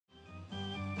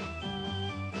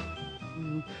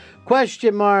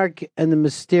Question Mark and the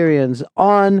Mysterians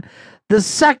on the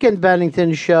second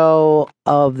Bennington show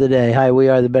of the day. Hi, we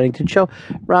are the Bennington Show.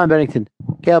 Ron Bennington,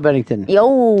 Gail Bennington.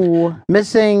 Yo.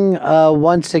 Missing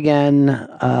once again,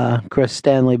 Chris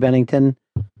Stanley Bennington.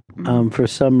 For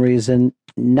some reason,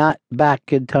 not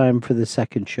back in time for the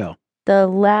second show. The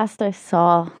last I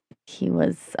saw, he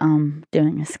was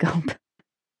doing a scope.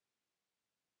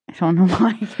 I don't know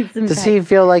why. Does he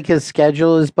feel like his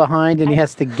schedule is behind and he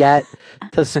has to get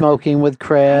to Smoking with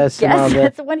Chris and all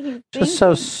that? That's what he's just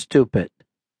so stupid.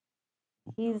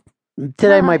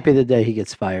 Today might be the day he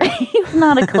gets fired. He's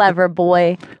not a clever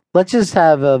boy. Let's just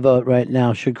have a vote right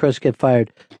now. Should Chris get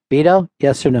fired? Vito,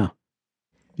 yes or no?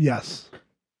 Yes.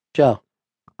 Joe?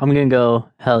 I'm going to go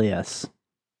hell yes.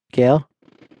 Gail?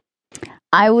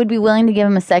 I would be willing to give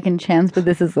him a second chance, but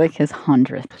this is like his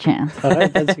 100th chance. All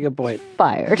right, that's a good point.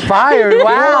 Fired. Fired?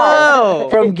 Wow.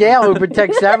 From Gail, who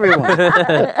protects everyone.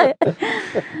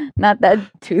 Not that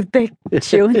toothpick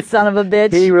chewing son of a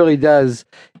bitch. He really does.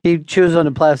 He chews on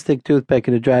a plastic toothpick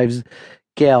and it drives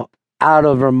Gail out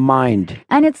of her mind.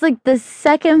 And it's like the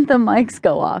second the mics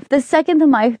go off,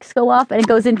 and it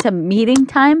goes into meeting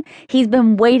time, he's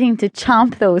been waiting to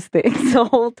chomp those things the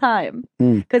whole time.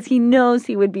 Because he knows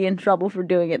he would be in trouble for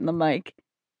doing it in the mic.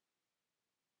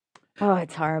 Oh,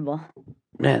 it's horrible.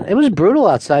 Man, it was brutal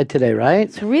outside today, right?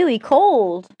 It's really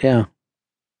cold. Yeah.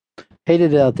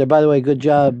 Hated it out there. By the way, good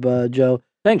job, Joe.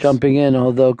 Thanks. Jumping in,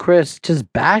 although Chris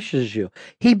just bashes you.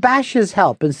 He bashes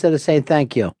help instead of saying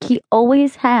thank you. He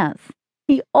always has.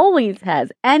 He always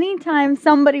has. Anytime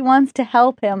somebody wants to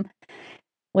help him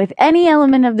with any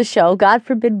element of the show, God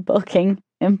forbid booking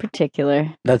in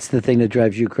particular. That's the thing that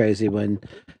drives you crazy when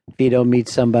Vito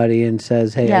meets somebody and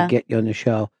says, hey, I'll get you on the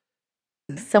show.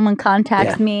 Someone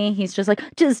contacts me, he's just like,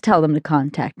 just tell them to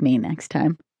contact me next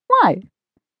time. Why?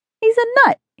 He's a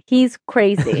nut. He's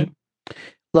crazy.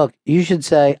 Look, you should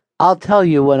say, I'll tell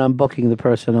you when I'm booking the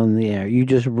person on the air. You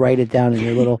just write it down in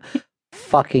your little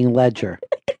fucking ledger.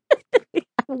 I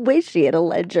wish he had a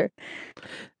ledger.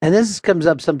 And this comes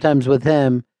up sometimes with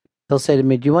him. He'll say to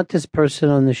me, do you want this person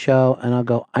on the show? And I'll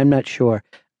go, I'm not sure.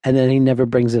 And then he never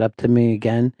brings it up to me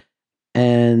again.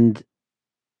 And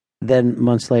then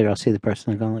months later, I'll see the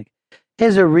person and go like,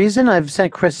 there's a reason I've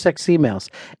sent Chris 6 emails.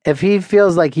 If he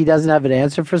feels like he doesn't have an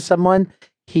answer for someone,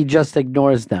 he just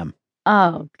ignores them.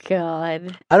 Oh,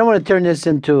 God. I don't want to turn this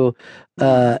into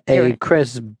a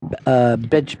Chris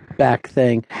bitch back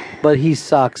thing, but he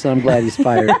sucks, and I'm glad he's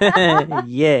fired.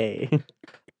 Yay.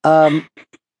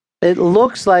 It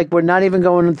looks like we're not even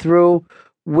going through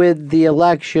with the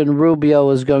election.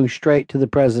 Rubio is going straight to the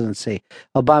presidency.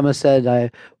 Obama said, I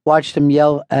watched him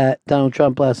yell at Donald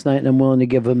Trump last night, and I'm willing to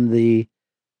give him the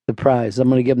prize. I'm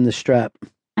going to give him the strap.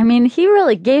 I mean, he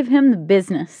really gave him the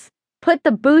business. Put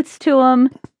the boots to him.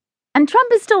 And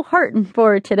Trump is still hurting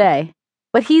for it today.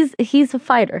 But he's a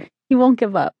fighter. He won't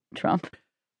give up, Trump.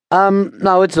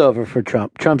 No, it's over for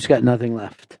Trump. Trump's got nothing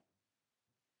left.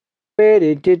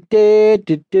 Maybe who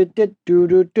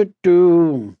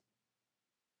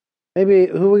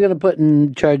are we going to put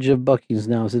in charge of bookings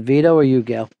now? Is it Vito or you,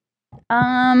 Gail?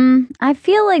 I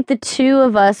feel like the two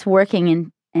of us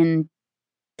working in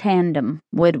tandem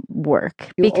would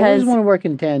work. You always want to work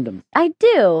in tandem. I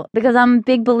do, because I'm a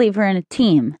big believer in a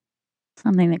team.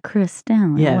 Something that Chris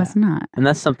Stanley was not. And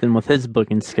that's something with his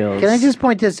booking skills. Can I just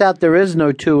point this out? There is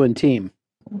no two in team.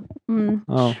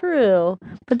 True.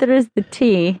 But there is the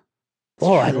tea.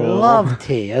 Oh, I love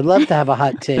tea. I'd love to have a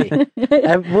hot tea.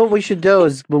 And what we should do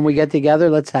is when we get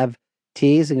together, let's have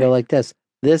teas and go like this.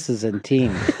 This is in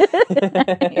team.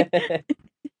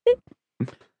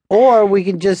 Or we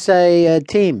can just say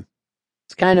team.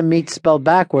 It's kind of meat spelled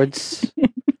backwards.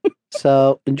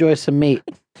 So enjoy some meat.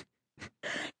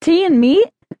 Tea and meat?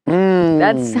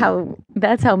 That's how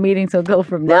meetings will go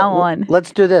from now on.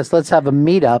 Let's do this. Let's have a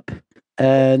meetup,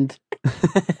 and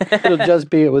it'll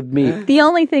just be with meat. The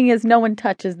only thing is no one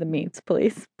touches the meats,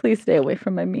 please. Please stay away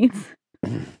from my meats.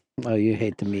 Oh, you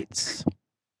hate the meats.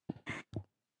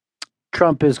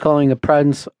 Trump is calling a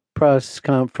press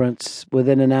conference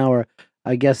within an hour,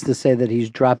 I guess, to say that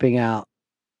he's dropping out.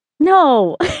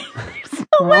 No. There's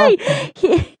no way.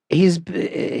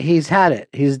 He's had it.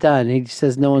 He's done. He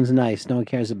says no one's nice. No one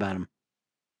cares about him.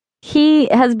 He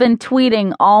has been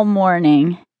tweeting all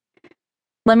morning.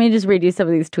 Let me just read you some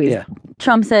of these tweets. Yeah.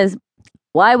 Trump says,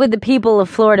 why would the people of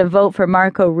Florida vote for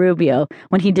Marco Rubio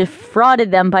when he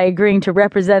defrauded them by agreeing to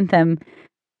represent them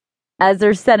as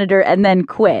their senator and then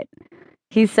quit?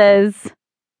 He says,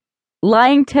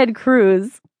 lying Ted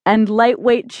Cruz and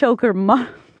lightweight choker Marco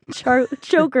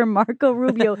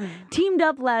Rubio teamed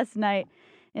up last night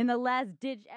in the last-ditch